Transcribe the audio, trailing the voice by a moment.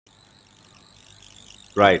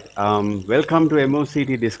Right. Welcome to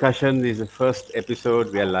MOCT discussion. This is the first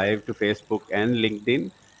episode. We are live to Facebook and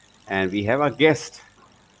LinkedIn, and we have our guest,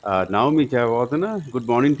 Naomi Jayawardena. Good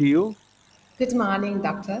morning to you. Good morning,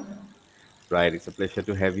 doctor. Right. It's a pleasure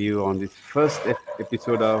to have you on this first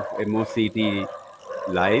episode of MOCT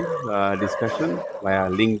live discussion via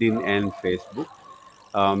LinkedIn and Facebook.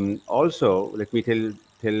 Also, let me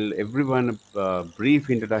tell everyone a brief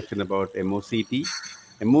introduction about MOCT.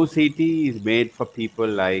 MOCT is made for people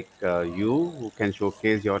like you who can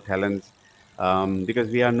showcase your talents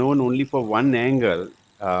because we are known only for one angle,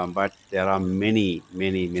 but there are many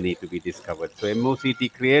to be discovered. So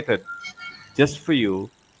MOCT created just for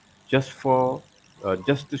you, just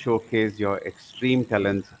to showcase your extreme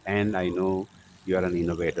talents. And I know you are an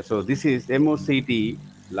innovator. So this is MOCT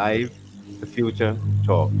live, the future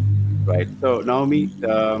talk, right? So Naomi,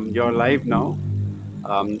 you're live now.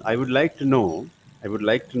 I would like to know. I would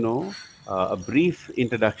like to know a brief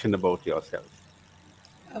introduction about yourself.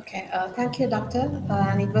 Okay, thank you, doctor.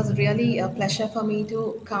 And it was really a pleasure for me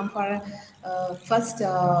to come for first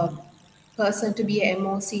person to be a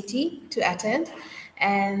MOCT to attend.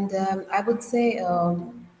 And I would say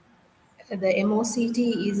the MOCT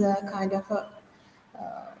is a kind of a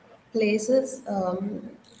places.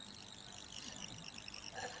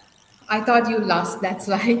 I thought you lost. That's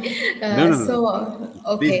why.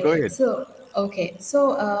 No. Please go ahead.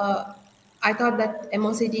 I thought that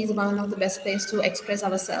MOCT is one of the best place to express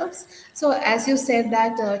ourselves. So as you said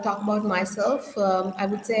that, talk about myself. I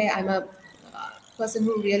would say I'm a person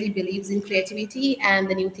who really believes in creativity and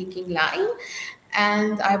the new thinking line,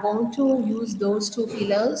 and I want to use those two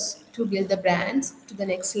pillars to build the brands to the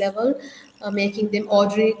next level, making them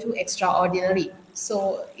ordinary to extraordinary.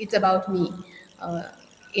 So it's about me. Uh,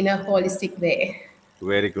 in a holistic way.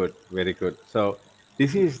 Very good, very good. So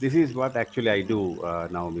this is what actually I do,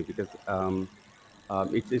 Naomi, because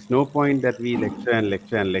it's no point that we lecture and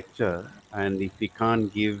lecture and lecture, and if we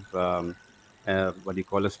can't give what you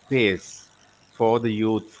call a space for the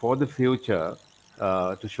youth, for the future,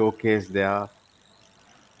 to showcase their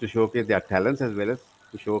talents as well as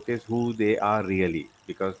to showcase who they are really.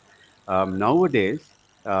 Because nowadays,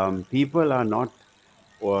 people are not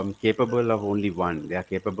capable of only one; they are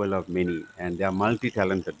capable of many, and they are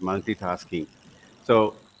multi-talented, multitasking.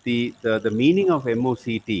 So the meaning of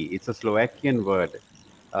MOCT, it's a Slovakian word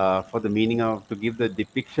for the meaning of to give the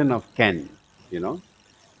depiction of Ken, you know,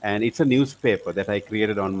 and it's a newspaper that I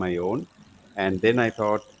created on my own. And then I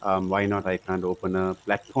thought, why not? I can't open a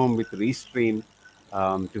platform with Restream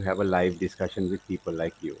to have a live discussion with people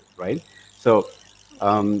like you, right? So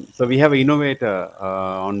we have an innovator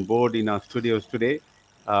on board in our studios today.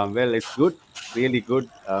 Well, it's good, really good,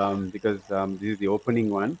 because this is the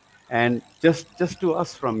opening one. And just to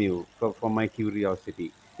us from you, for my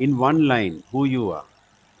curiosity, in one line, who you are.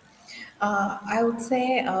 I would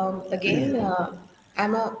say again,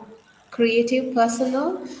 I'm a creative person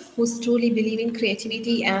who's truly believe in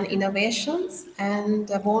creativity and innovations, and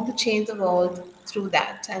I want to change the world through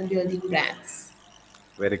that and building brands.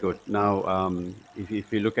 Very good. Now,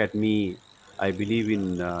 if you look at me, I believe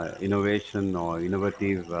in innovation or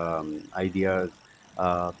innovative ideas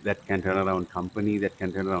that can turn around company, that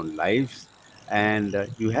can turn around lives. And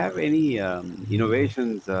you have any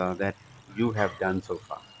innovations that you have done so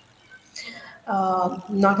far?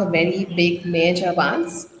 Not a very big major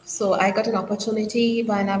ones. So I got an opportunity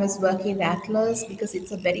when I was working in Atlas because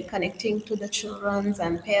it's a very connecting to the childrens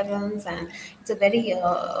and parents, and it's a very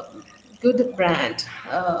good brand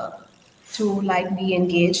to like be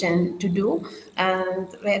engaged and to do. And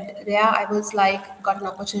there I was like got an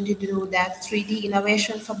opportunity to do that 3D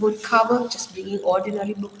innovation for book cover, just bringing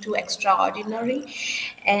ordinary book to extraordinary,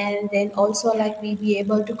 and then also like we be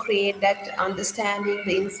able to create that understanding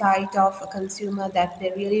the insight of a consumer that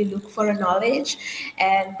they really look for a knowledge,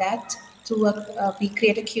 and that to we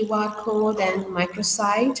create a QR code and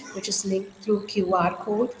microsite, which is linked through QR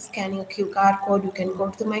code. Scanning a QR code, you can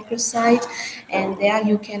go to the microsite, and there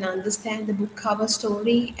you can understand the book cover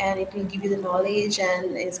story, and it will give you the knowledge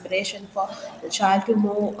and inspiration for the child to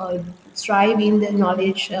more thrive in the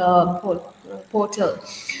knowledge portal.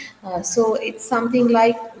 So it's something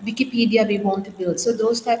like Wikipedia we want to build. So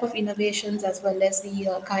those type of innovations, as well as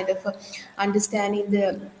the kind of understanding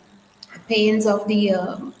the pains of the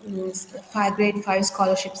grade 5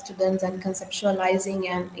 scholarship students and conceptualizing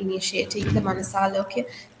and initiating the manasaloke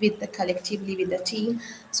with the collectively with the team.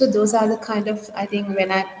 So those are the kind of, I think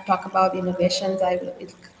when I talk about innovations,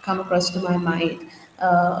 it come across to my mind.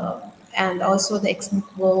 And also the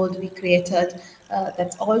Xbook world we created,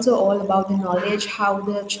 that's also all about the knowledge, how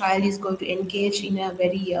the child is going to engage in a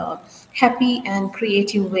very happy and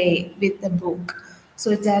creative way with the book.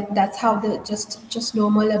 So that's how the just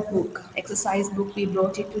normal a book, exercise book, we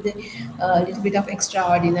brought it to the little bit of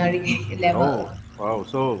extraordinary level. Oh, wow.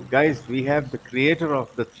 So, guys, we have the creator of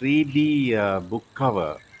the 3D book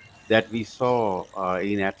cover that we saw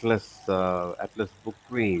in Atlas book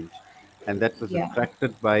range, and that was Yeah.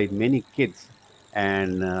 attracted by many kids.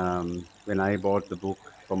 And when I bought the book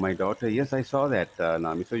for my daughter, yes, I saw that,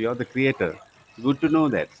 Nami. So, you're the creator. Good to know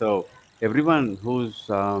that. So, everyone who's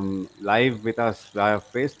live with us via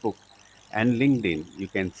Facebook and LinkedIn, you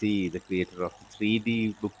can see the creator of the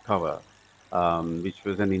 3D book cover, which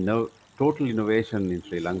was total innovation in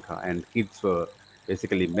Sri Lanka, and kids were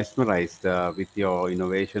basically mesmerized with your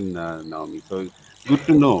innovation, Naomi. So good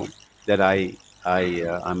to know that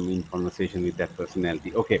I'm in conversation with that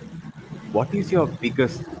personality. Okay, what is your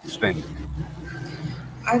biggest strength?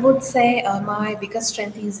 I would say my biggest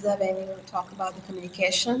strength is when you talk about the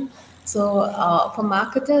communication. So for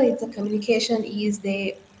marketer, it's a communication is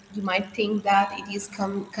they you might think that it is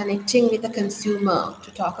connecting with the consumer to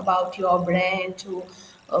talk about your brand, to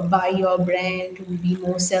buy your brand, to be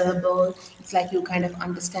more sellable. It's like you kind of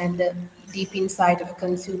understand the deep insight of a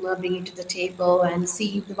consumer, bring it to the table and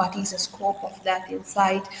see what is the scope of that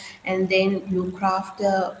insight, and then you craft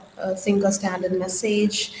a single standard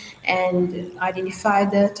message and identify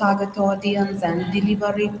the target audience and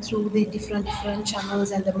deliver it through the different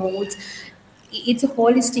channels and the modes. It's a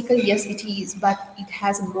holistical, yes it is, but it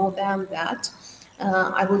has more than that.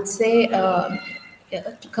 I would say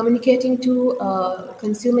communicating to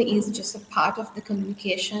consumer is just a part of the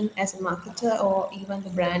communication as a marketer or even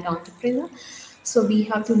the brand entrepreneur. So we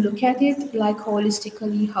have to look at it like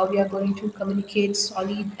holistically how we are going to communicate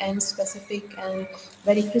solid and specific and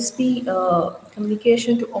very crispy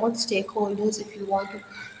communication to all stakeholders. If you want to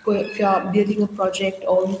go, if you are building a project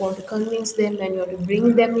or you want to convince them and you want to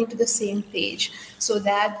bring them into the same page so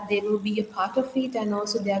that they will be a part of it, and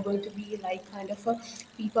also they are going to be like kind of a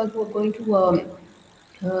people who are going to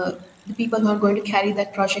uh, the people who are going to carry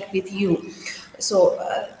that project with you. So,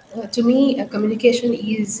 to me, communication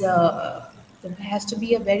is has to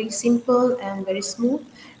be a very simple and very smooth,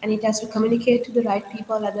 and it has to communicate to the right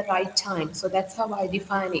people at the right time. So that's how I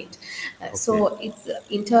define it. Okay, So it's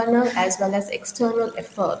internal as well as external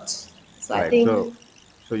efforts. So I right. think,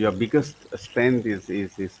 So your biggest strength is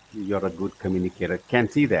you're a good communicator. Can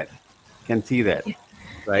see that. Can see that. yeah,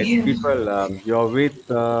 Right. yeah. People, you're with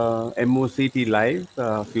MOCT Live,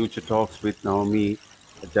 Future Talks with Naomi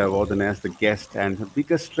Jayawardene as the guest, and her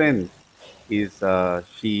biggest strength is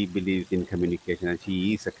she believes in communication, and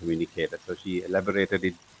she is a communicator. So she elaborated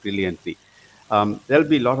it brilliantly.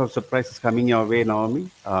 There'll be a lot of surprises coming your way,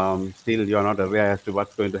 Naomi. Still, you're not aware as to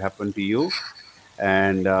what's going to happen to you.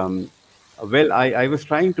 And well, I was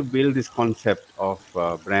trying to build this concept of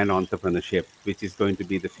brand entrepreneurship, which is going to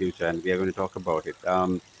be the future, and we are going to talk about it.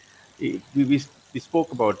 We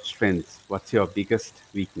spoke about strengths. What's your biggest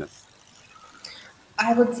weakness?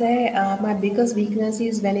 I would say my biggest weakness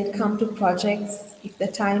is when it comes to projects. If the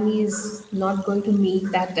time is not going to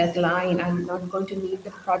meet that deadline, I'm not going to meet the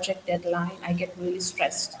project deadline, I get really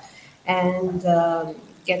stressed and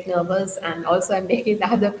get nervous, and also I'm making the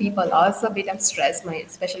other people also a bit of stress,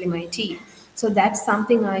 especially my team. So that's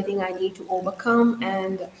something I think I need to overcome,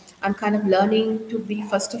 and I'm kind of learning to be,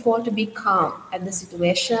 first of all, to be calm at the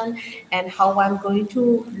situation and how I'm going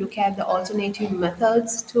to look at the alternative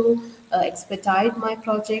methods to expedite my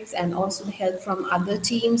projects, and also the help from other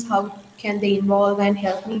teams. How can they involve and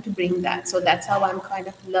help me to bring that? So that's how I'm kind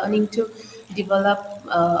of learning to develop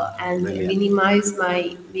and Brilliant, minimize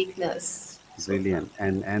my weakness so far. brilliant.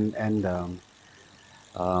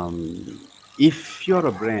 If you're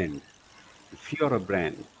a brand, if you're a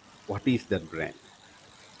brand, what is that brand?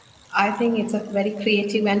 I think it's a very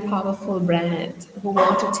creative and powerful brand who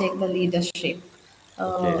want to take the leadership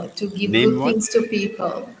Okay, to give name good one. things to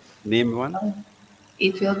people. Name one.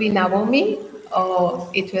 It will be Naomi, or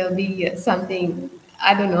it will be something,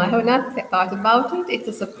 I don't know. I have not thought about it. It's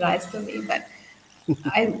a surprise to me, but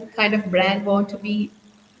I kind of brand want to be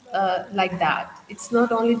like that. It's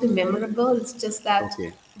not only the memorable, it's just that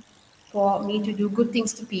Okay, for me to do good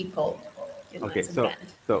things to people, okay. as a brand.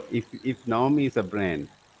 So if Naomi is a brand,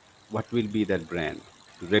 what will be that brand?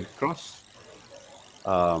 Red Cross,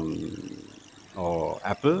 or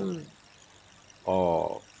Apple,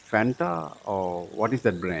 or Fanta, or what is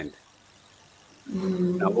that brand?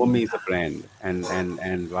 Naomi is a brand,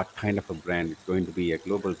 and what kind of a brand? It's going to be a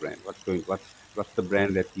global brand. What's the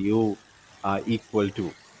brand that you are equal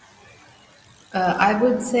to? I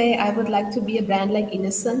would say I would like to be a brand like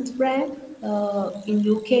Innocent brand. In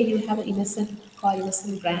UK, you have an Innocent called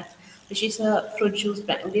Innocent brand. which is a fruit juice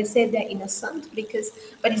brand. They say they're innocent because,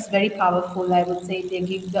 but it's very powerful. I would say they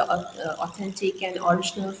give the authentic and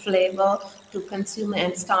original flavor to consumer,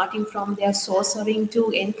 and starting from their sourcing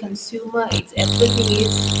to end consumer, it's everything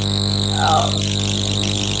is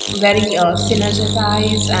very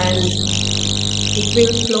synergized, and it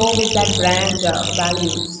will flow with that brand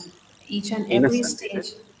values. Each and every Innocent, is it?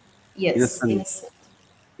 stage. Yes, Innocent, innocent.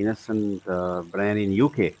 innocent brand in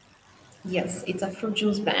UK. Yes, it's a fruit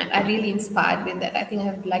juice brand. I really inspired with that. I think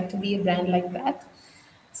I would like to be a brand like that.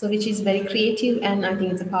 So, which is very creative, and I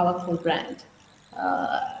think it's a powerful brand.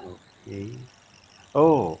 Okay.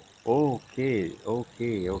 Oh, okay,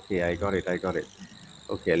 okay, okay. I got it. I got it.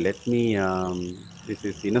 Okay, let me. This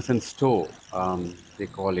is Innocent Store. They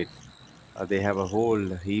call it. They have a whole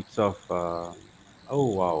heaps of. Oh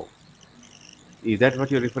wow, is that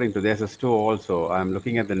what you're referring to? There's a store also. I'm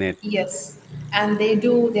looking at the net. Yes, and they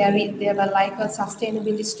do. They have a, like a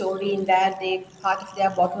sustainability story in that they part of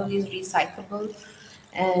their bottle is recyclable,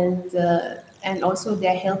 and also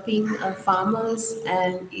they're helping farmers,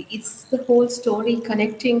 and it's the whole story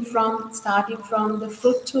connecting from starting from the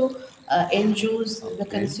fruit to end use the Okay.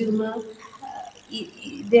 consumer.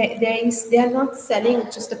 They are not selling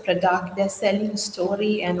just a product; they're selling a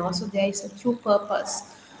story, and also there is a true purpose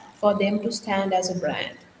for them to stand as a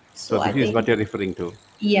brand. So So I this is what think you're referring to.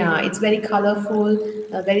 yeah, it's very colorful,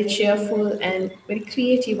 very cheerful, and very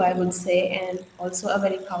creative, I would say, and also a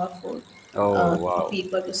very powerful Oh for wow.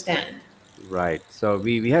 people to stand. Right. So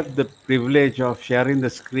we have the privilege of sharing the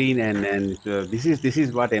screen, and this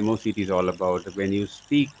is what MOCT is all about. When you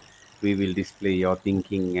speak, we will display your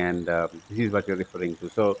thinking, and this is what you're referring to.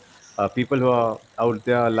 So people who are out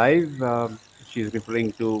there live, she's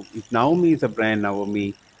referring to. If Naomi is a brand,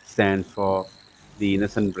 Naomi stands for the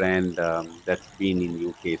innocent brand that's been in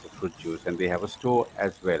UK. It's a fruit juice, and they have a store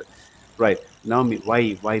as well. Right. Naomi,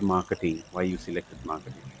 why marketing? Why you selected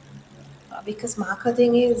marketing? Because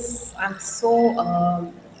marketing is I'm so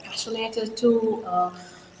passionate to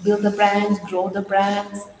build the brands, grow the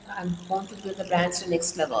brands, and want to build the brands to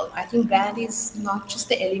next level. I think brand is not just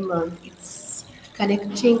the element, it's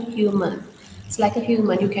connecting human. It's like a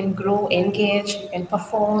human, you can grow, engage, you can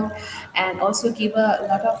perform, and also give a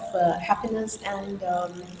lot of happiness and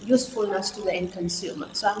usefulness to the end consumer.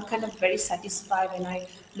 So I'm kind of very satisfied when I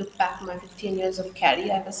look back my 15 years of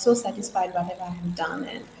career. I was so satisfied whatever I have done,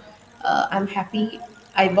 and I'm happy.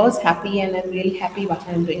 I was happy, and I'm really happy what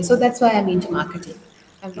I'm doing. So that's why I'm into marketing.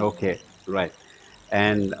 I'm really, Okay, right.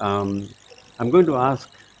 And I'm going to ask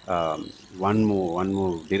one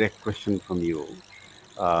more direct question from you.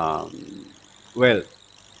 Well,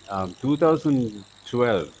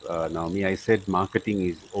 2012, Naomi, I said marketing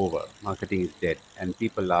is over, marketing is dead, and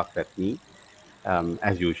people laughed at me,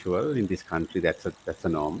 as usual in this country. That's a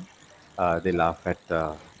norm. They laugh at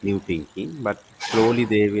new thinking, but slowly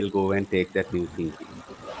they will go and take that new thinking.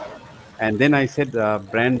 And then I said,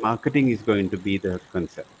 brand marketing is going to be the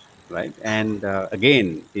concept, right? And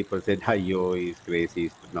again, people said, "Yo, he's crazy.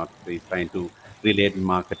 He's not. He's trying to relate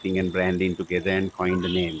marketing and branding together and coin the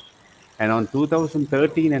name." And on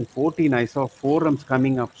 2013 and 14, I saw forums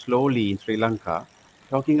coming up slowly in Sri Lanka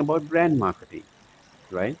talking about brand marketing,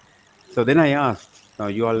 right? So then I asked, now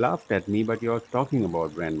you all laughed at me, but you're talking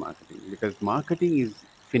about brand marketing because marketing is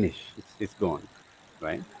finished. It's gone,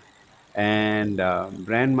 right? And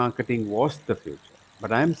brand marketing was the future.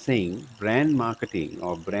 But I'm saying brand marketing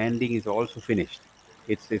or branding is also finished.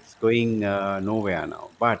 It's going nowhere now.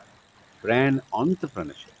 But brand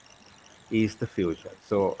entrepreneurship is the future.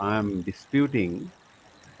 So I'm disputing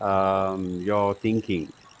your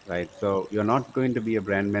thinking, right? So you're not going to be a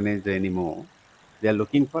brand manager anymore. They're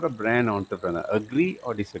looking for a brand entrepreneur. Agree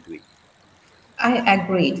or disagree? I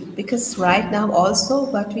agreed because right now also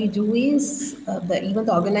what we do is the even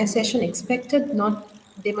the organization expected not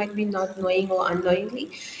they might be not knowing or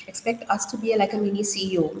unknowingly expect us to be like a mini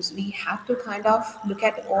CEOs. We have to kind of look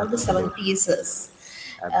at all the seven Absolutely. pieces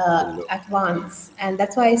Absolutely. at once, and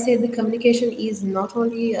that's why I say the communication is not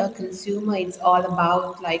only a consumer, it's all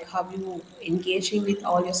about like how you engaging with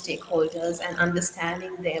all your stakeholders and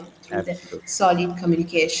understanding them through the Absolutely. solid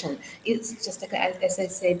communication. It's just like as I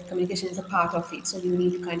said, communication is a part of it, so you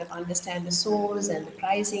need to kind of understand the source and the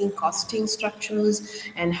pricing, costing structures,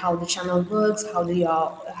 and how the channel works, how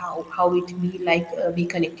it be like be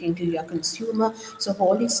connecting to your consumer. So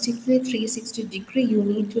holistically 360-degree, you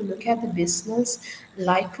need to look at the business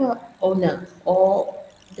like a owner or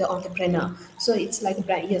the entrepreneur. So it's like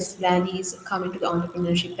brand, yes, brand is coming to the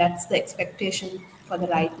entrepreneurship. That's the expectation for the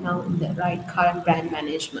right now in the right current brand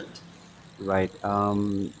management. Right.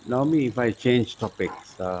 Naomi, if I change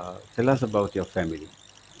topics, tell us about your family.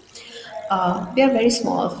 We are a very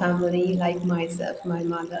small family, like myself, my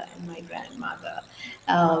mother, and my grandmother.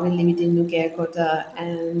 We lived in Nukeakota,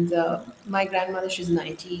 and my grandmother, she's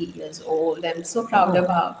 90 years old. I'm so proud Oh,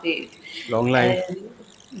 about it. long life. And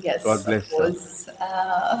yes, God of bless her. course,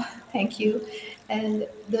 thank you. And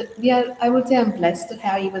I would say I'm blessed to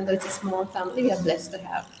have, even though it's a small family, we are blessed to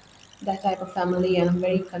have that type of family, and I'm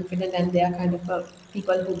very confident. And they are kind of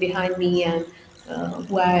people who behind me and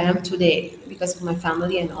who I am today because of my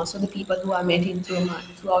family, and also the people who I met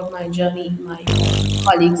throughout my journey, my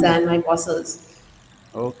colleagues and my bosses.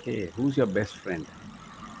 Okay, who's your best friend?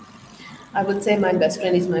 I would say my best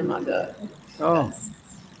friend is my mother Oh, because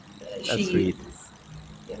that's she, sweet.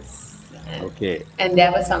 yes, Okay, and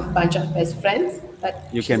there were some bunch of best friends, but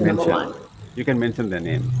you she's can the number mention. one. You can mention the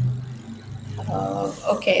name.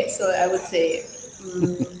 Okay, so I would say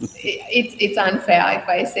it's unfair if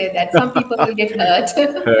I say that. Some people will get hurt.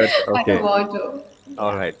 Hurt. I don't Okay. want to.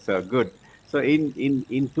 All Yeah. right. So good. So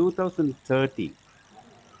in 2030,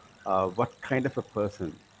 what kind of a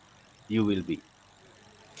person you will be?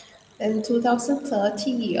 In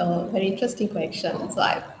 2030, very interesting question. So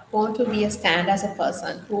I want to be a stand as a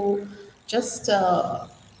person who just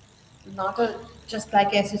not a just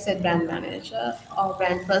like as you said brand manager or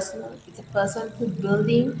brand person. It's a person who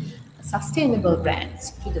building sustainable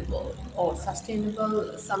brands to the world or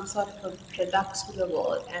sustainable some sort of a products to the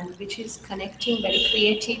world, and which is connecting very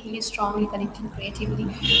creatively, strongly connecting creatively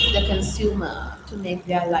to the consumer to make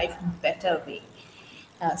their life better way.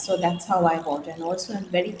 So that's how I want. And also, I'm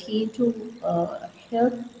very keen to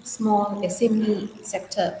help small SME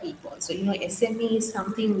sector people. So, SME is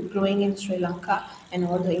something growing in Sri Lanka and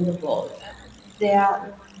also in the world. There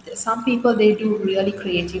are some people, they do really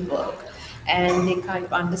creative work and they kind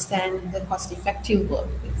of understand the cost effective work.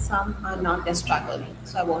 But some are not, they're struggling.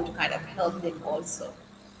 So, I want to kind of help them also.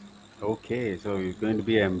 Okay, so you're going to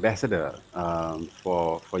be an ambassador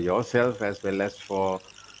for yourself as well as for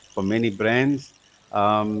many brands.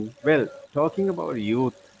 Well, talking about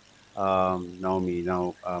youth, Naomi.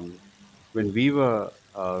 Now, when we were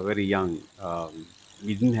very young,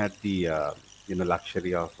 we didn't have the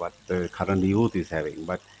luxury of what the current youth is having.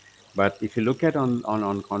 But if you look at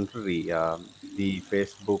on contrary, the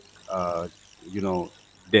Facebook, you know,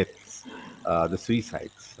 deaths, the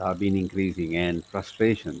suicides have been increasing and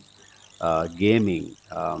frustrations. Gaming,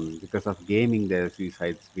 because of gaming, the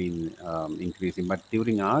suicides been increasing. But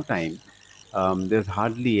during our time, there's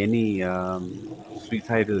hardly any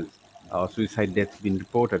suicidal suicide deaths been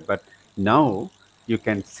reported. But now you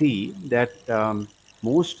can see that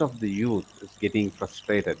most of the youth is getting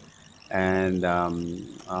frustrated, and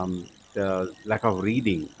the lack of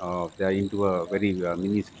reading. They're into a very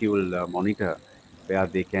minuscule monitor where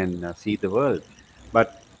they can see the world.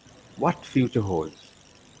 But what future holds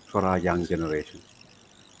for our young generation?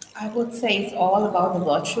 I would say it's all about the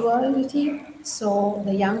virtuality. So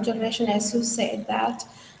the young generation, as you said, that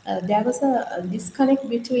there was a disconnect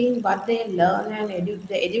between what they learn and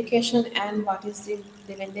the education and what is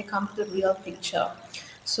when they come to the real picture.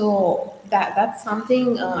 So that's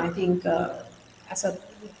something I think as a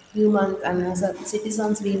humans and as a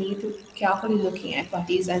citizens we need to carefully looking at what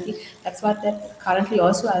is. I think that's what that currently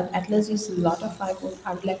also Atlas is a lot of. I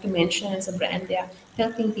would like to mention as a brand, they are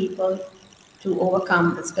helping people to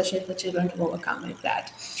overcome, especially for children to overcome like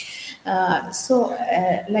that.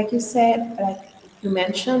 Like you said, like you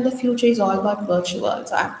mentioned, the future is all about virtual.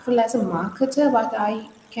 So, I feel as a marketer, what I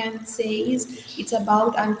can say is it's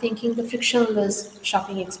about unthinking the frictionless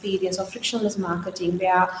shopping experience or frictionless marketing,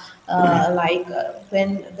 where,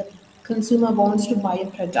 when the consumer wants to buy a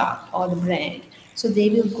product or the brand, so they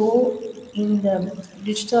will go in the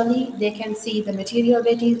digitally. They can see the material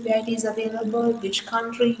where it is available, which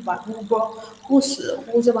country, who's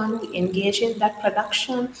the one who engaged in that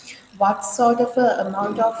production, what sort of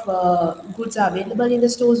amount of goods are available in the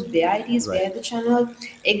stores, where it is, Right, where the channel,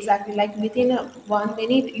 exactly. Like within 1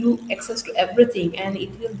 minute, you access to everything, and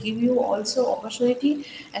it will give you also opportunity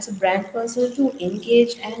as a brand person to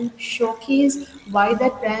engage and showcase why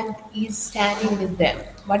that brand is standing with them.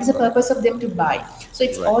 What is the right, purpose of them to buy? So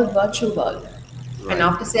it's right, all virtual and right,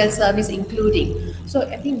 after sales service including. So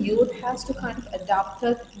I think youth has to kind of adapt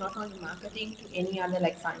it not only marketing to any other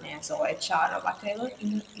like finance or HR or whatever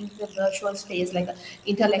in the virtual space, like a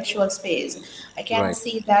intellectual space. I can right.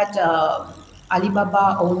 see that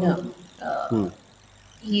Alibaba owner. Hmm.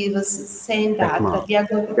 He was saying Jack that Ma. we are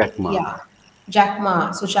going to, Jack Ma. yeah, Jack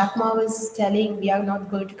Ma. So Jack Ma was telling we are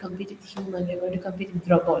not going to compete with human, we're going to compete with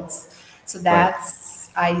robots. So Right, that's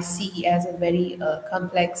I see as a very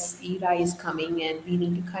complex era is coming, and we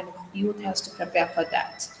need to kind of youth has to prepare for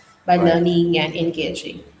that by right, learning and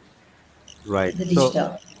engaging right. the So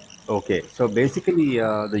digital. Okay, so basically,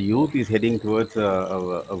 the youth is heading towards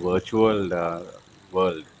a virtual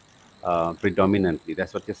world predominantly.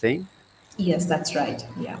 That's what you're saying, Yes, that's right.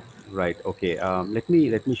 Yeah. right? Okay. Let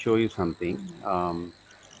me show you something.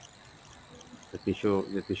 Let me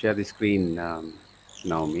share the screen,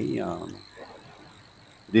 Naomi.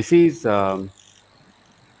 This is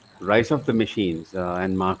rise of the machines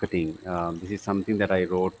and marketing. This is something that I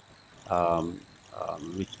wrote,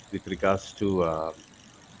 which with regards to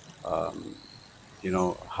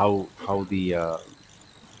how the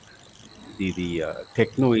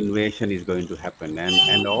techno innovation is going to happen,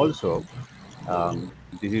 and also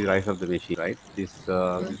this is rise of the machine, right? This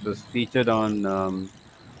was featured on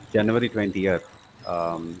January 20th,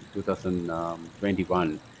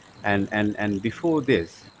 2021, and before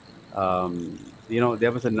this,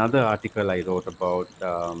 there was another article I wrote about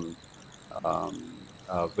a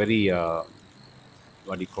very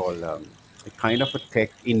what do you call a kind of a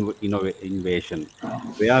innovation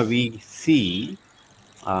where we see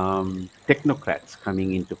technocrats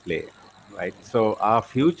coming into play, right? So our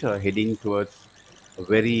future heading towards a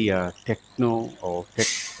very techno or tech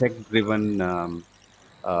driven um,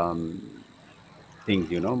 things,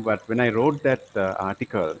 But when I wrote that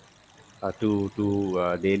article to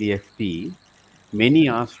Daily FT, many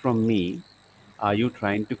asked from me, "Are you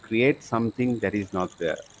trying to create something that is not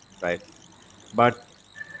there?" Right? But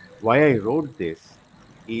why I wrote this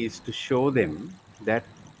is to show them that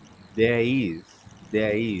there is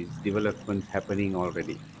developments happening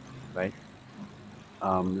already, right?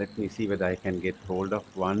 Let me see whether I can get hold of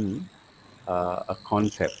one a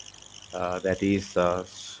concept that is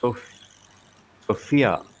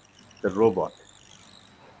Sophia, the robot,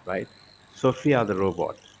 right? Sophia, the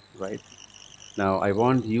robot, right? Now I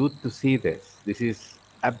want youth to see this. This is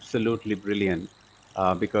absolutely brilliant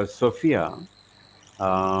because Sophia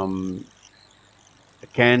um,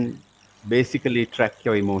 can basically track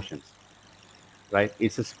your emotions, right?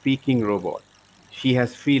 It's a speaking robot. She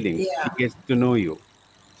has feelings. She Yeah. gets to know you.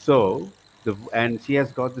 So and she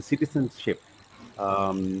has got the citizenship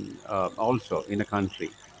also in a country,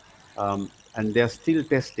 and they're still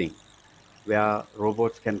testing where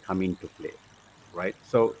robots can come into play, right?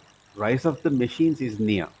 So rise of the machines is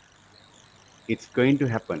near. It's going to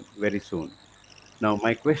happen very soon. Now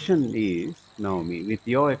my question is, Naomi, with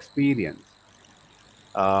your experience,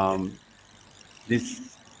 um,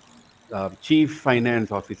 this chief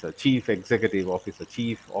finance officer, chief executive officer,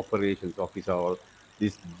 chief operations officer, or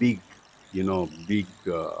these big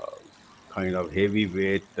kind of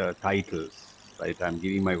heavyweight titles, right? I'm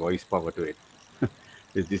giving my voice power to it.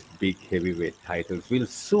 With these big heavyweight titles will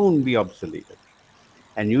soon be obsoleted.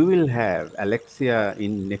 And you will have Alexia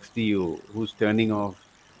in next to you who's turning off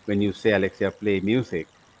when you say Alexia play music.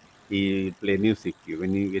 He'll play music to you.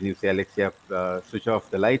 When you say Alexia switch off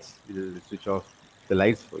the lights, he'll switch off the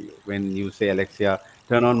lights for you. When you say Alexia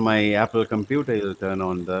turn on my Apple computer, he'll turn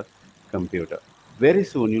on the computer. Very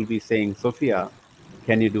soon you'll be saying, Sophia,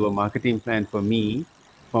 can you do a marketing plan for me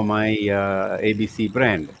for my ABC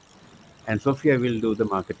brand? And Sophia will do the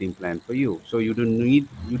marketing plan for you. So you don't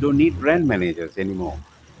need brand managers anymore.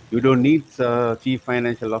 You don't need chief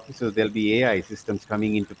financial officers. There'll be AI systems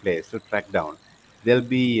coming into place to track down. There'll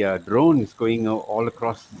be drones going all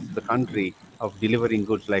across the country of delivering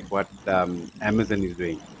goods like what Amazon is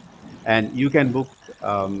doing. And you can book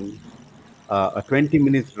a 20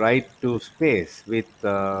 minutes ride to space with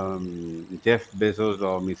Jeff Bezos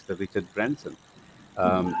or Mr. Richard Branson.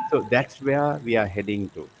 So that's where we are heading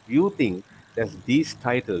to. You think that these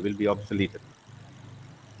titles will be obsoleted?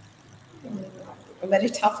 A very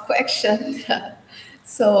tough question.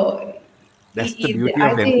 So, That's the beauty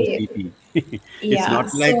of are they? MCT. It's Yeah.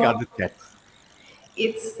 not like So other chats.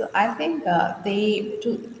 it's, I think, they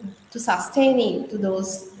to sustaining to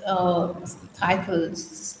those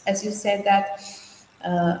titles, as you said, that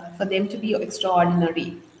for them to be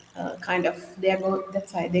extraordinary, kind of,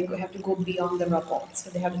 that's why have to go beyond the robot. So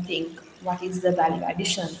they have to think, what is the value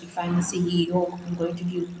addition? If I'm a CEO, I'm going to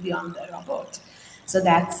give beyond the robot. So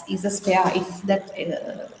that is a spare. If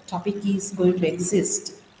that topic is going to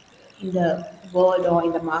exist in the world or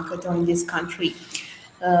in the market or in this country.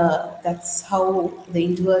 That's how the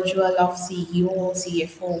individual of CEO,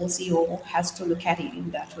 CFO, CO has to look at it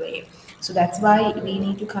in that way. So that's why we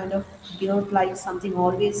need to kind of build like something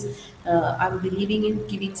always. I'm believing in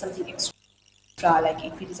giving something extra, like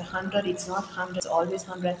if it is 100, it's not 100, it's always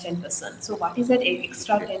 110%. So what is that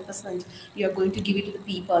extra Okay. 10% you are going to give it to the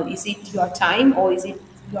people? Is it your time, or is it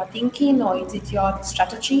your thinking, or is it your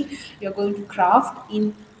strategy you're going to craft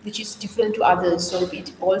in, which is different to others? So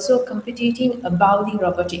it also competing above the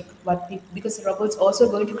robotic, because the robots also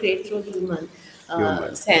going to create through human.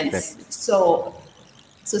 Human, sense. exactly. So,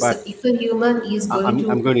 But if a human is going I'm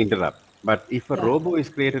to, going to interrupt. But if a yeah, robo is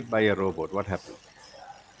created by a robot, what happens?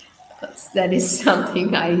 that is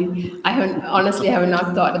something I haven't honestly I have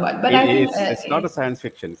not thought about. But I think It's not a science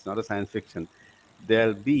fiction. It's not a science fiction. There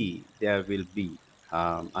will be.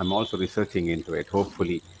 I'm also researching into it.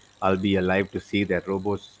 Hopefully, I'll be alive to see that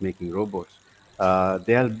robots making robots.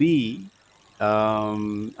 There'll be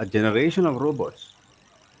a generation of robots,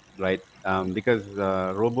 right? Because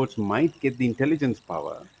robots might get the intelligence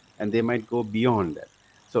power and they might go beyond that.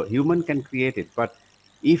 So human can create it, but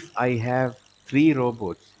if I have three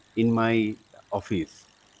robots in my office,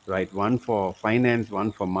 right, one for finance,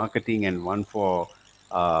 one for marketing, and one for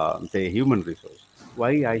say human resource,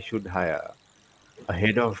 why I should hire a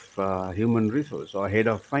head of human resource or head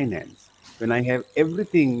of finance when I have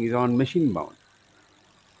everything is on machine bound?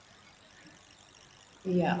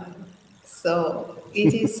 yeah. So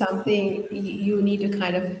it is something you need to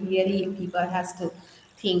kind of really, people has to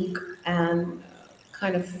think and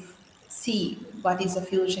kind of see what is the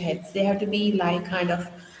future ahead. They have to be like kind of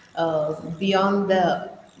beyond the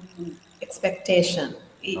expectation.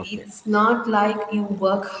 Okay, It's not like you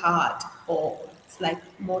work hard, or it's like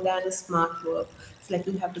more than a smart work. It's like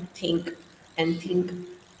you have to think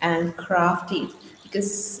and craft it.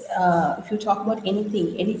 Because if you talk about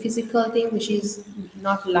anything, any physical thing which is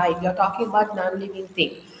not live, you're talking about non-living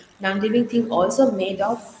thing. Non-living thing also made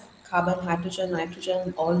of carbon, hydrogen,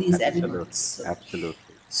 nitrogen, all these absolutely, elements.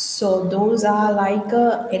 absolutely. So those are like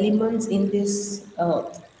elements in this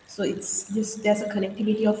earth. So it's this, there's a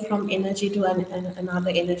connectivity of from energy to another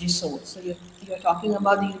energy source. So you're talking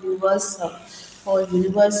about the universal or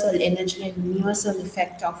universal energy and universal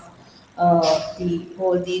effect of the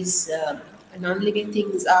all these non-living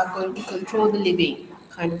things are going to control the living,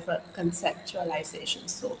 kind of a conceptualization.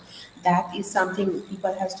 So that is something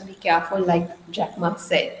people has to be careful. Like Jack Ma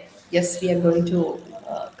said, yes, we are going to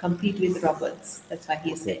compete with robots. That's what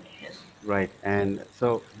he Okay. said. Yeah. Right. And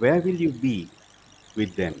so, where will you be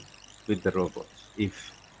with them, with the robots,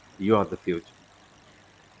 if you are the future?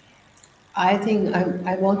 I think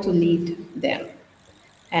I want to lead them,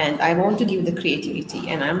 and I want to give the creativity,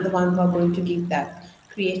 and I'm the one who are going to give that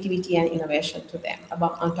creativity and innovation to them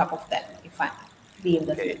about on top of that if I be in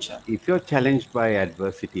the Okay. future. If you're challenged by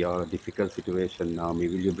adversity or a difficult situation, Naomi,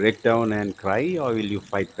 will you break down and cry or will you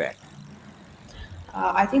fight back?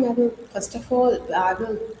 I think I will, first of all, I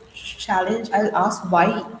will challenge, I'll ask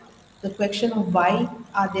why. The question of why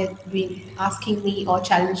are they doing, asking me or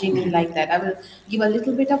challenging me like that. I will give a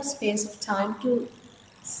little bit of space of time to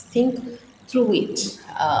think through it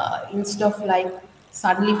instead of like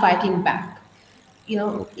suddenly fighting back.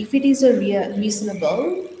 Okay. If it is a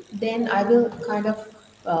reasonable, then I will kind of,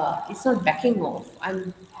 it's not backing off.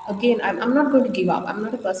 I'm not going to give up. I'm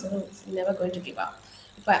not a person who's never going to give up.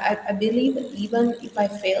 If I believe that even if I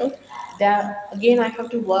failed, that again I have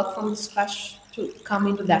to work from scratch to come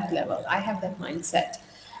into that level. I have that mindset.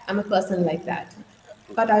 I'm a person like that.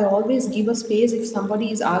 But Okay. I always give a space if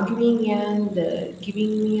somebody is arguing and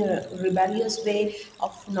giving me a rebellious way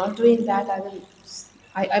of not doing that.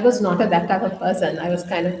 I was not a that type of person. I was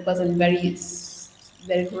kind of person very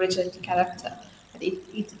rigid character. But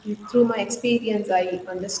through my experience, I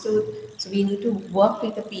understood. So we need to work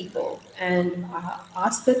with the people and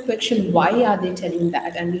ask the question, why are they telling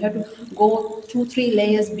that? And we have to go 2, 3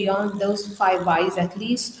 layers beyond those five whys at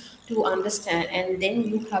least to understand. And then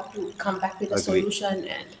you have to come back with a Agree. solution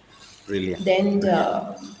and Brilliant. then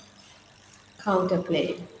Brilliant.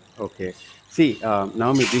 counterplay. Okay. See,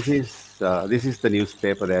 Naomi, this is the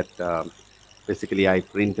newspaper that basically I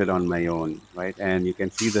printed on my own, right? And you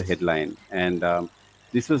can see the headline. And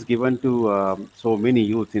this was given to so many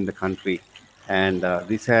youth in the country. And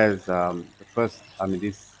this has the first. I mean,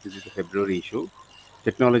 this is the February issue,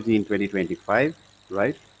 technology in 2025,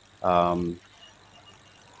 right? Um,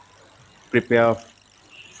 prepare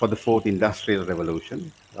for the fourth industrial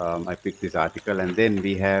revolution. I picked this article, and then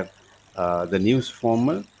we have the news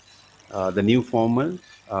formal, the new formal.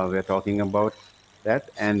 We're talking about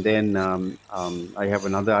that, and then I have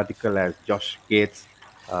another article as Josh Gates,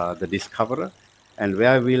 the discoverer, and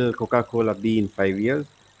where will Coca-Cola be in 5 years?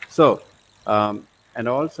 So, and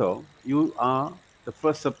also you are the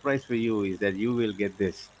first surprise for you is that you will get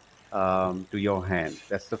this to your hand.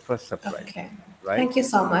 That's the first surprise, Okay. right? Thank you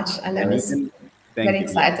so much. And I And you was can very thank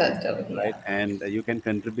you, yeah, excited to right, hear. and you can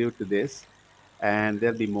contribute to this, and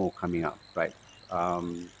there'll be more coming up, right?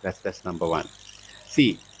 That's number one.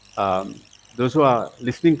 See, those who are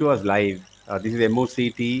listening to us live, this is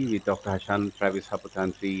MOCT with Dr. Hashan Travis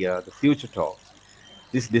Haputhanthri, the Future Talks.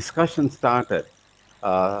 This discussion started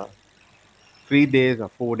uh, 3 days or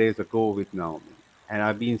 4 days ago with Naomi. and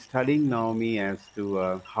I've been studying Naomi as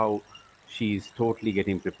to how she's totally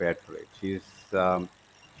getting prepared for it. She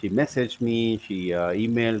messaged me, she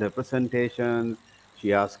emailed her presentations,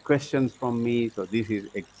 she asked questions from me. So this is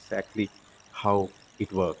exactly how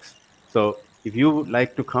it works. So if you would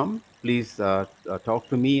like to come, please talk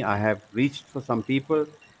to me. I have reached for some people,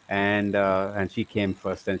 and she came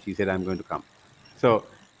first, and she said I'm going to come. So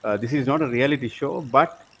this is not a reality show,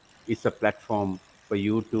 but it's a platform for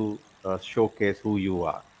you to showcase who you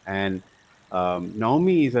are. And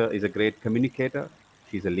Naomi is a great communicator.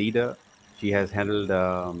 She's a leader. She has handled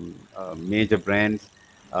major brands,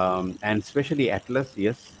 and especially Atlas.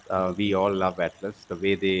 Yes, we all love Atlas. The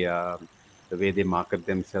way they market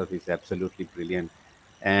themselves is absolutely brilliant,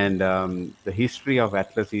 and the history of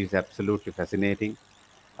Atlas is absolutely fascinating.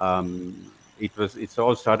 It's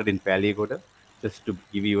all started in Paligoda, just to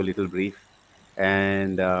give you a little brief,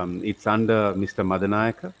 and it's under Mr.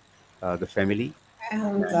 Madanayaka, the family.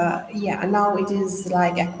 And yeah, now it is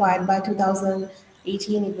like acquired by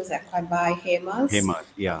 2018. It was acquired by Hemas. Hemas,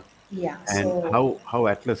 yeah. Yeah, And so how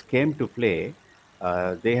Atlas came to play,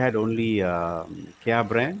 they had only Kia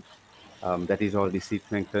brand, that is all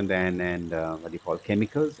disinfectant and what do you call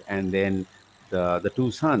chemicals, and then the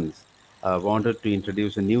two sons wanted to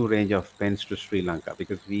introduce a new range of pens to Sri Lanka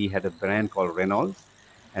because we had a brand called Reynolds,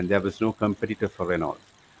 and there was no competitor for Reynolds.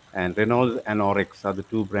 And Reynolds and Oryx are the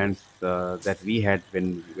two brands that we had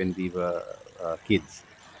when we were kids.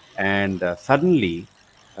 And suddenly,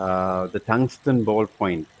 the tungsten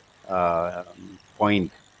point of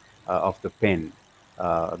the pen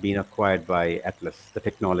being acquired by Atlas, the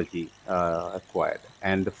technology acquired.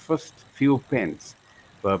 And the first few pens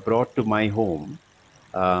were brought to my home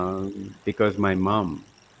because my mom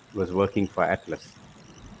was working for Atlas,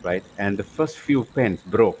 right? And the first few pens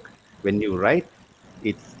broke. When you write,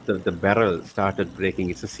 the barrel started breaking.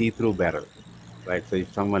 It's a see-through barrel, right? So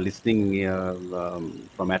if someone listening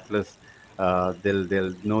from Atlas,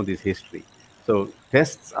 they'll know this history. So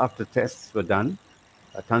tests after tests were done.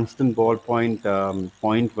 A tungsten ballpoint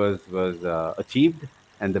point was achieved,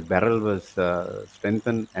 and the barrel was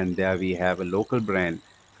strengthened. And there we have a local brand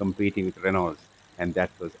competing with Reynolds, and that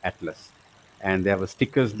was Atlas. And there were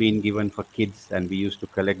stickers being given for kids, and we used to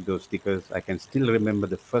collect those stickers. I can still remember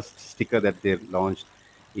the first sticker that they launched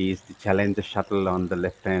is the Challenger shuttle on the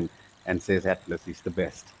left hand and says Atlas is the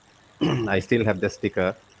best. I still have the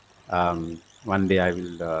sticker. One day I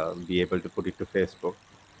will be able to put it to Facebook.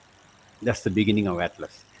 That's the beginning of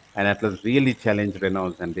Atlas. And Atlas really challenged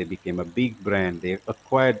Reynolds, and they became a big brand. They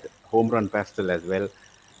acquired Home Run Pastel as well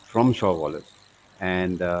from Shaw Wallace.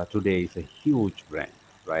 And today is a huge brand,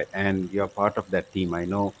 right? And you're part of that team. I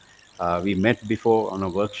know we met before on a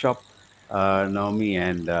workshop, Naomi,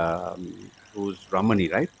 and who's Ramani,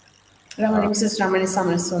 right? Ramani, Mrs. Ramani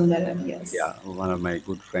Samarasundar, yes. Yeah, one of my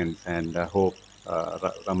good friends, and I hope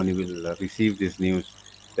Ramani will receive this news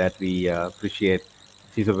that we appreciate.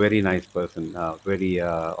 She's a very nice person, very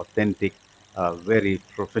authentic, very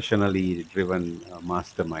professionally driven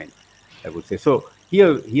mastermind, I would say. So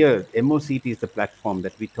here, MOCT is the platform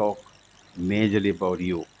that we talk majorly about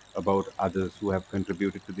you, about others who have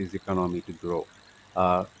contributed to this economy to grow.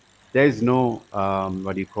 Uh, there is no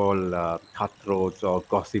what do you call cutthroats or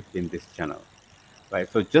gossip in this channel, right?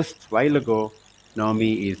 So just while ago,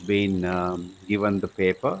 Naomi is being given the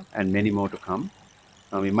paper and many more to come.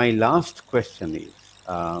 Naomi, my last question is,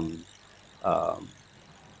 um,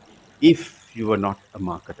 if you were not a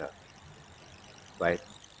marketer, right,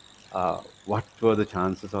 what were the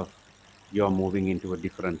chances of your moving into a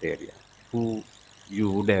different area? Who you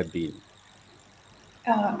would have been?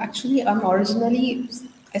 Actually, originally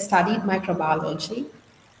I studied microbiology,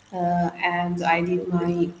 and I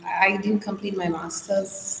didn't complete my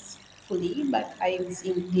master's fully, but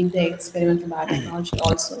did the experimental biotechnology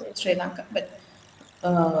also in Sri Lanka, but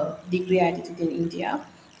degree I did it in India.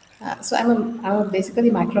 So I'm a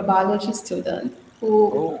basically microbiology student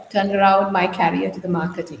who Oh, turned around my career to the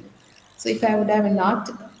marketing. So if I would have not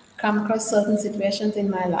come across certain situations in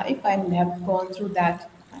my life, I would have gone through that,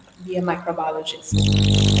 be a microbiologist.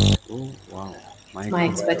 oh, wow, It's my microbiology.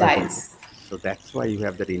 expertise. So that's why you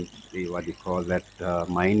have that what do you call that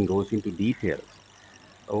mind goes into details.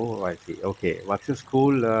 Oh, I see. Okay, what's your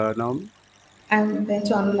school, Naomi? I'm went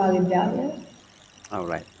to Anula Vidyalaya. All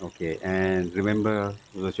right. Okay. And remember,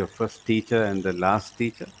 who was your first teacher and the last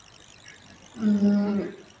teacher?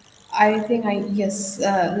 I think yes,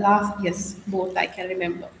 both I can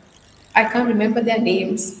remember. I can't remember their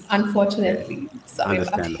names, unfortunately. Sorry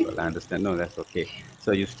about Understandable. it. I understand. No, that's okay.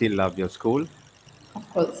 So you still love your school? Of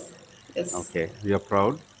course, yes. Okay. You're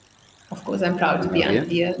proud? Of course, I'm proud to be Indian?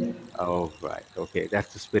 Indian. Oh, right. Okay.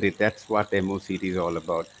 That's the spirit. That's what MOCT is all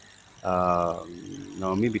about.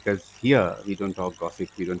 Naomi, because here we don't talk gossip,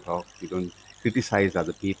 we don't criticize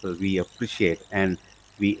other people. We appreciate and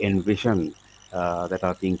we envision that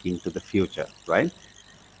are thinking to the future, right?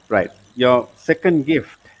 Right. Your second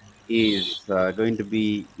gift is going to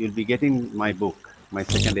be you'll be getting my book, my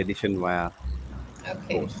second edition via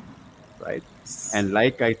Okay. post, right? And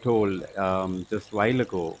like I told just a while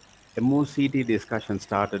ago, MOCT discussion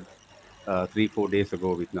started 3, 4 days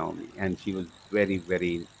ago with Naomi, and she was very,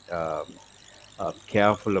 very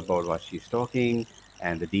careful about what she's talking,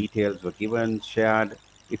 and the details were given, shared.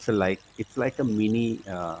 It's like a mini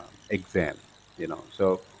exam, you know.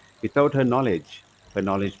 So without her knowledge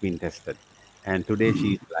being tested, and today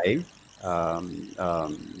she's live,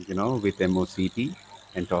 you know, with MOCT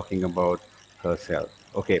and talking about herself.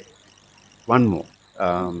 Okay, one more.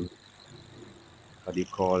 Um, what do you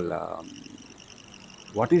call?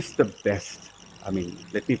 What is the best? I mean,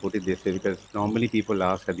 let me put it this way, because normally people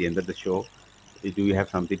ask at the end of the show, do you have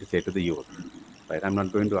something to say to the youth? Right? I'm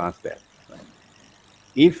not going to ask that. Right?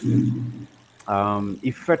 If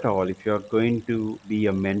at all, if you're going to be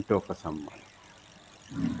a mentor for someone,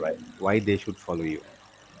 right? Why they should follow you?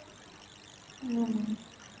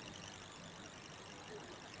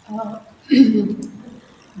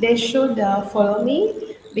 They should follow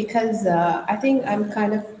me because I think I'm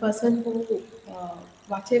kind of person who,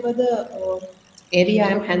 whatever the area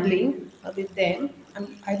I'm handling with them,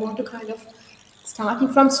 I want to kind of starting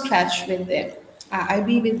from scratch with them. I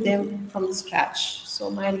be with them from scratch. So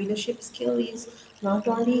my leadership skill is not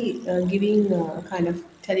only giving kind of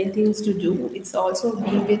telling things to do, it's also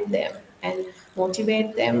be with them and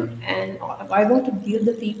motivate them. And I want to build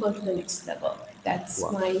the people to the next level. That's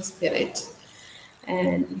Wow. my spirit,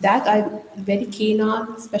 and that I'm very keen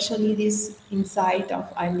on, especially this insight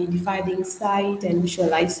of identify the insight and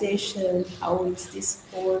visualization, how is this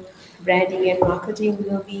whole branding and marketing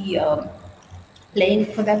will be playing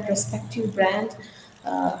for that respective brand,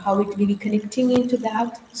 how it will be connecting into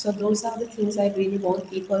that. So those are the things I really want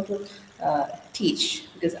people to teach,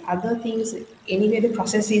 because other things, anyway, the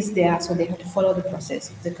process is there, so they have to follow the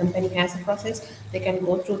process. If the company has a process, they can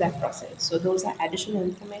go through that process. So those are additional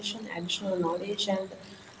information, additional knowledge, and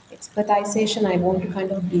expertization I want to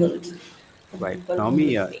kind of build for the Right. people who Naomi,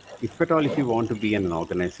 meet me. if at all, if you want to be in an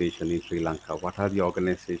organization in Sri Lanka, what are the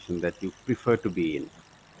organizations that you prefer to be in?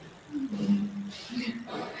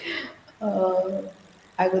 Uh,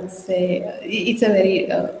 I would say it's a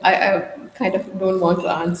very, I kind of don't want to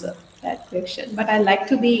answer that question, but I like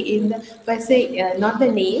to be in the, if I say not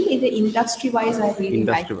the name, in the industry wise, I really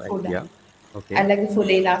like Industry-wise, food. yeah. I Okay. like the food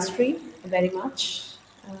industry very much,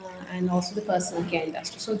 and also the personal care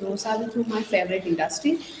industry. So those are the two of my favorite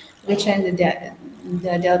industry, which and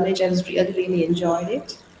the Delmage, I was really, really enjoyed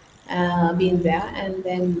it, being there. And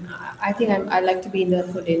then I think I like to be in the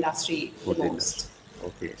food industry the Food industry. most.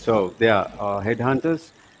 Okay, so they are headhunters,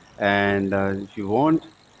 and if you want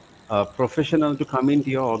a professional to come into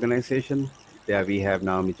your organization, there we have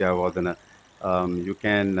Naomi Jayawardena. You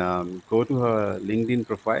can go to her LinkedIn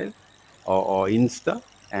profile or Insta,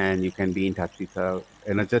 and you can be in touch with her.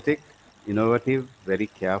 Energetic, innovative, very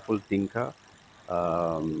careful thinker,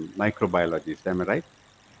 microbiologist. Am I right?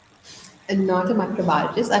 And not a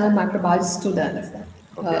microbiologist. I'm a microbiologist student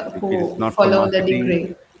Okay, if it is who not for follow the marketing,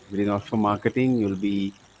 degree. if it is not for marketing, you'll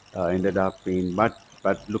be ended up in. But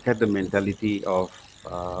look at the mentality of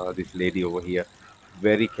this lady over here.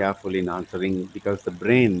 Very careful in answering, because the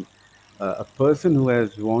brain, a person who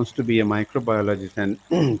has wants to be a microbiologist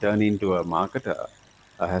and turn into a marketer,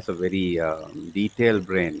 has a very detailed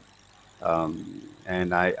brain.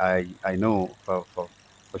 And I know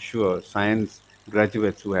for sure science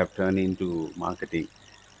graduates who have turned into marketing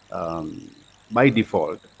um, by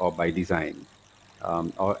default or by design,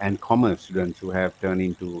 or and commerce students who have turned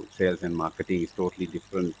into sales and marketing is totally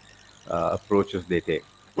different approaches they take,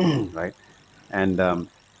 right? And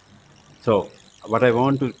so what I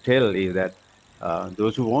want to tell is that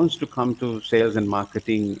those who wants to come to sales and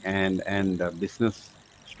marketing and business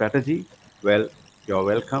strategy, well, you're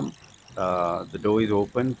welcome. The door is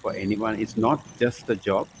open for anyone. It's not just a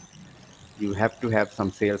job. You have to have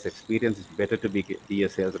some sales experience. It's better to be a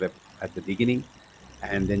sales rep at the beginning,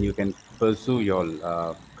 and then you can pursue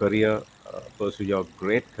your career, pursue your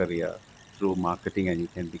great career through marketing, and you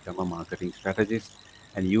can become a marketing strategist,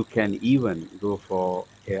 and you can even go for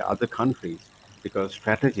other countries, because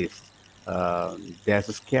strategists, there's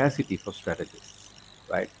a scarcity for strategists,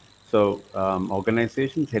 right? So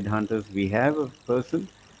organizations, headhunters, we have a person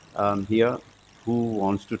here who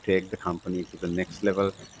wants to take the company to the next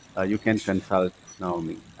level. You can consult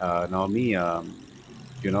Naomi. Naomi,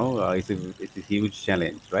 It's a huge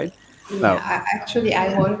challenge, right? Yeah, Now, actually,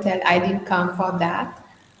 I want to tell I didn't come for that.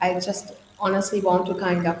 I just honestly want to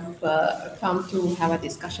kind of come to have a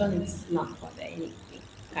discussion. It's not for the any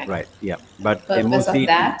kind of right, yeah, but purpose of MOCT,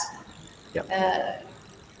 that. yeah,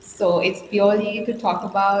 So it's purely to talk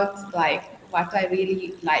about like what I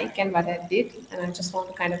really like and what I did, and I just want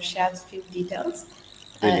to kind of share a few details.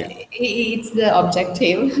 brilliant. It's the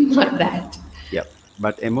objective, not that. Yeah,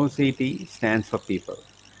 but MOCT stands for people,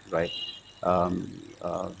 right?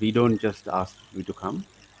 We don't just ask you to come,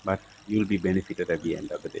 but you'll be benefited at the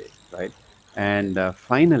end of the day, right? And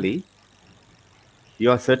finally,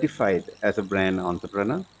 you are certified as a brand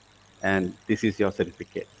entrepreneur, and this is your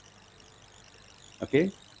certificate,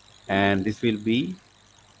 okay? And this will be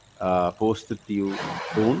posted to you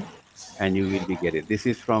soon, and you will be get it. This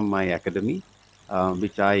is from my academy,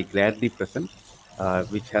 which I gladly present,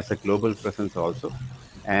 which has a global presence also.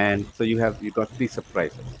 And so you got three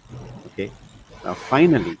surprises. Okay. Now,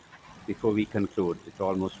 finally, before we conclude, it's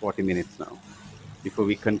almost 40 minutes now. Before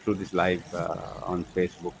we conclude this live on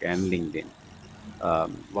Facebook and LinkedIn,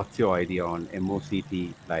 what's your idea on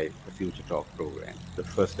MOCT Live, the Future Talk program, the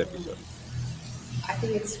first episode? I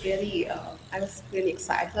think it's really, I was really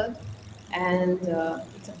excited, and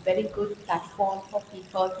it's a very good platform for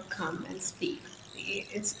people to come and speak.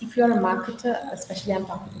 It's if you're a marketer, especially I'm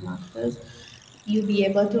talking to marketers, you'll be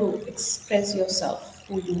able to express yourself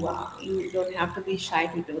who you are. You don't have to be shy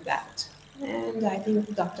to do that. And I think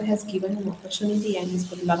the doctor has given him opportunity, and he's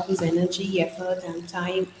put a lot of his energy, effort, and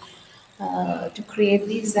time to create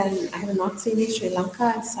these. And I have not seen in Sri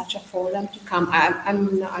Lanka as such a forum to come. I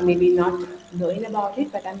maybe not knowing about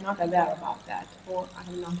it, but I'm not aware about that, or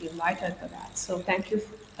I'm not invited for that. So thank you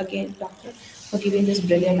again, Doctor, for giving this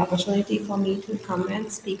brilliant opportunity for me to come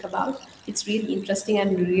and speak about. It's really interesting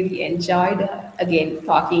and really enjoyed again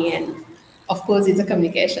talking, and of course it's a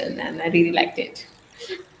communication, and I really liked it.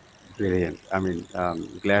 Brilliant. I mean,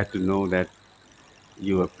 glad to know that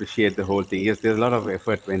you appreciate the whole thing. Yes, there's a lot of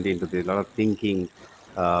effort went into this, a lot of thinking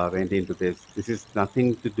went into this. This is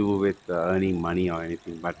nothing to do with earning money or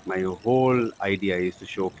anything, but my whole idea is to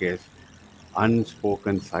showcase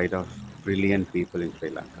unspoken side of brilliant people in Sri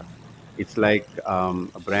Lanka. It's like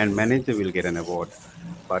a brand manager will get an award,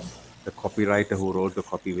 but the copywriter who wrote the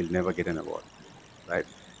copy will never get an award, right?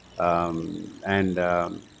 And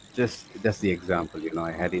just that's the example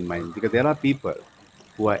I had in mind, because there are people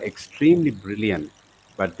who are extremely brilliant,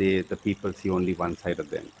 but the people see only one side of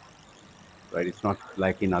them, right? It's not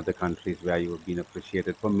like in other countries where you have been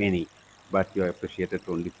appreciated for many, but you're appreciated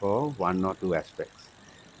only for one or two aspects.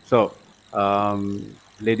 So,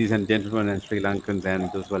 ladies and gentlemen, and Sri Lankans,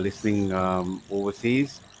 and those who are listening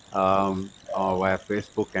overseas or via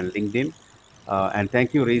Facebook and LinkedIn, and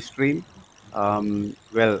thank you, Restream.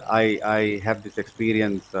 Well, I have this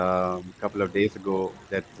experience a couple of days ago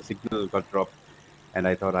that the signal got dropped, and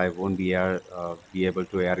I thought I won't be able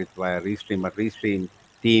to air it via Restream. But Restream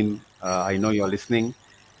team, I know you're listening.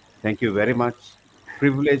 Thank you very much.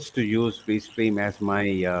 Privileged to use Restream as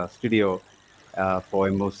my studio for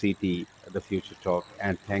MOCT, the Future Talk.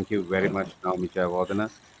 And thank you very much, Naomi Jayawardena.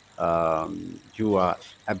 You are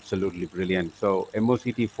absolutely brilliant. So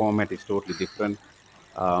MOCT format is totally different.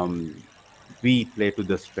 Um, we play to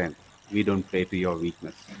the strength. We don't play to your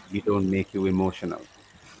weakness. We don't make you emotional.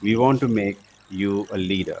 We want to make you a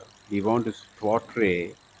leader. We want to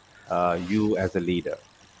portray you as a leader.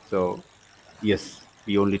 So, yes,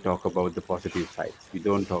 we only talk about the positive sides. We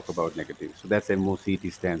don't talk about negative. So that's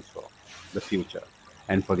MOCT stands for the future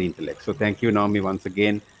and for the intellect. So thank you, Naomi, once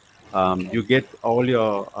again. Okay. You get all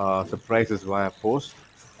your surprises via post,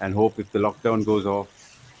 and hope if the lockdown goes off,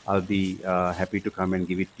 I'll be happy to come and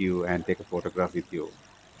give it to you and take a photograph with you.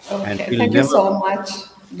 And Okay. we'll Thank you never so much,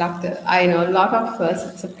 Doctor. I know a lot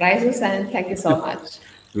of surprises, and thank you so much.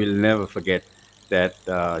 we'll never forget that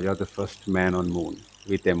you're the first man on moon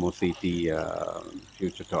with MOCT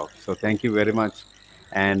Future Talk. So thank you very much.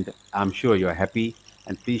 And I'm sure you're happy.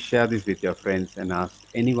 And please share this with your friends and ask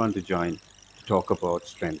anyone to join to talk about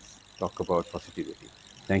strengths, talk about positivity.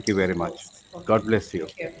 Thank you very Of much. course. Okay. God bless you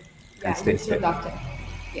Thank you. and Yeah, you stay too, safe. Doctor.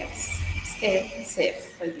 Yes. Stay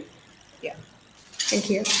safe for you. Yeah. Thank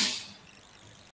you.